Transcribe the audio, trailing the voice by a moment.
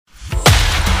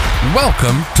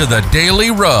Welcome to the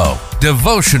Daily Row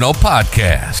Devotional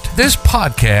Podcast. This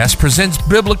podcast presents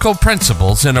biblical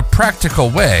principles in a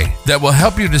practical way that will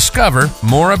help you discover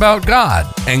more about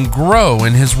God and grow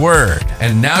in His Word.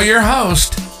 And now your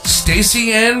host,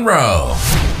 Stacey Ann Rowe.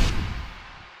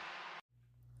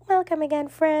 Welcome again,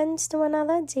 friends, to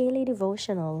another daily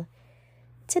devotional.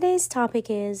 Today's topic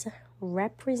is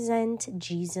Represent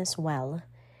Jesus Well.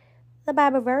 The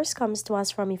Bible verse comes to us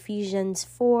from Ephesians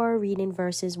 4, reading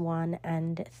verses 1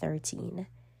 and 13.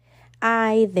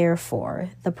 I, therefore,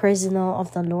 the prisoner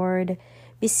of the Lord,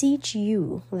 beseech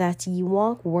you that ye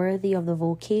walk worthy of the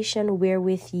vocation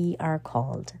wherewith ye are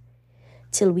called,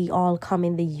 till we all come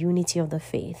in the unity of the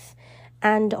faith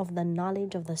and of the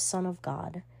knowledge of the Son of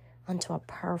God, unto a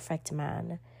perfect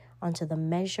man, unto the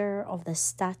measure of the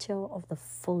stature of the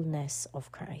fullness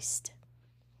of Christ.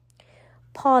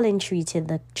 Paul entreated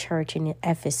the church in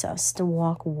Ephesus to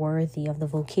walk worthy of the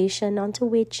vocation unto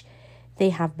which they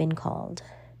have been called.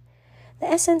 The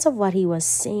essence of what he was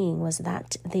saying was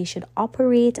that they should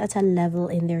operate at a level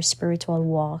in their spiritual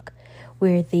walk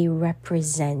where they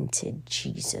represented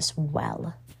Jesus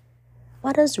well.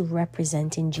 What does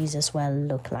representing Jesus well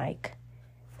look like?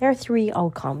 There are three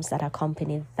outcomes that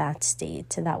accompany that state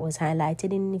that was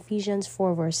highlighted in Ephesians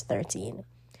 4 verse 13.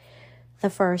 The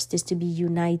first is to be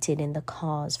united in the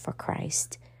cause for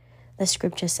Christ. The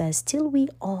scripture says, till we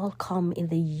all come in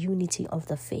the unity of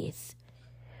the faith.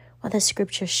 What the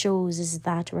scripture shows is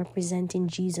that representing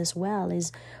Jesus well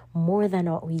is more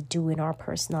than what we do in our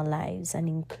personal lives and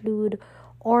include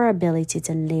our ability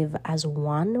to live as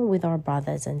one with our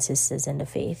brothers and sisters in the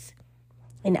faith.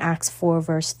 In Acts 4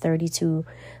 verse 32,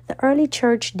 the early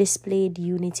church displayed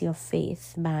unity of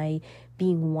faith by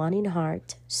being one in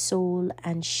heart, soul,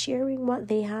 and sharing what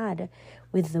they had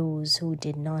with those who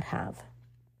did not have.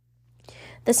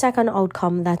 The second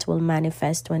outcome that will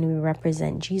manifest when we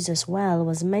represent Jesus well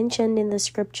was mentioned in the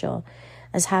scripture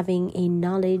as having a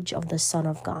knowledge of the Son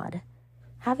of God.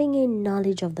 Having a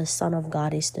knowledge of the Son of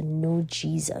God is to know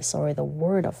Jesus or the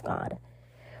Word of God.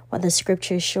 What the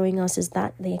scripture is showing us is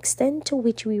that the extent to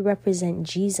which we represent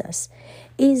Jesus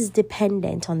is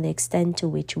dependent on the extent to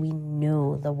which we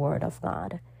know the Word of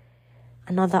God.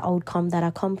 Another outcome that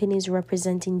accompanies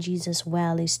representing Jesus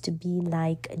well is to be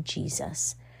like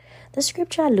Jesus. The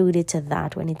scripture alluded to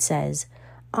that when it says,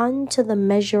 unto the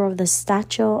measure of the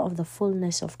stature of the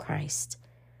fullness of Christ.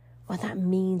 What that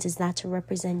means is that to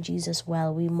represent Jesus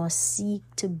well, we must seek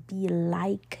to be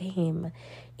like Him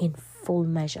in full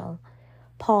measure.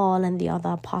 Paul and the other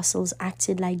apostles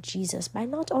acted like Jesus by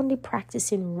not only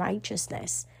practicing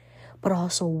righteousness, but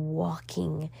also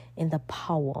walking in the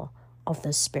power of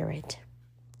the Spirit.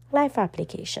 Life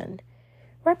application.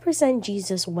 Represent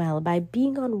Jesus well by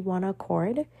being on one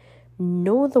accord,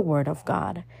 know the Word of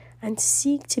God, and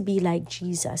seek to be like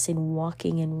Jesus in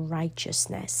walking in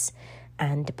righteousness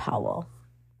and power.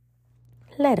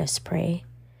 Let us pray.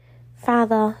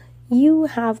 Father, you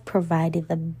have provided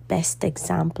the best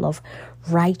example of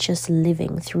righteous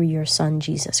living through your Son,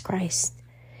 Jesus Christ.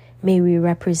 May we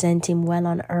represent Him well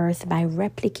on earth by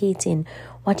replicating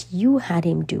what you had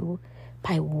Him do,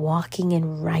 by walking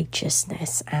in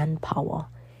righteousness and power.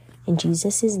 In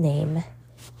Jesus' name,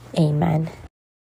 amen.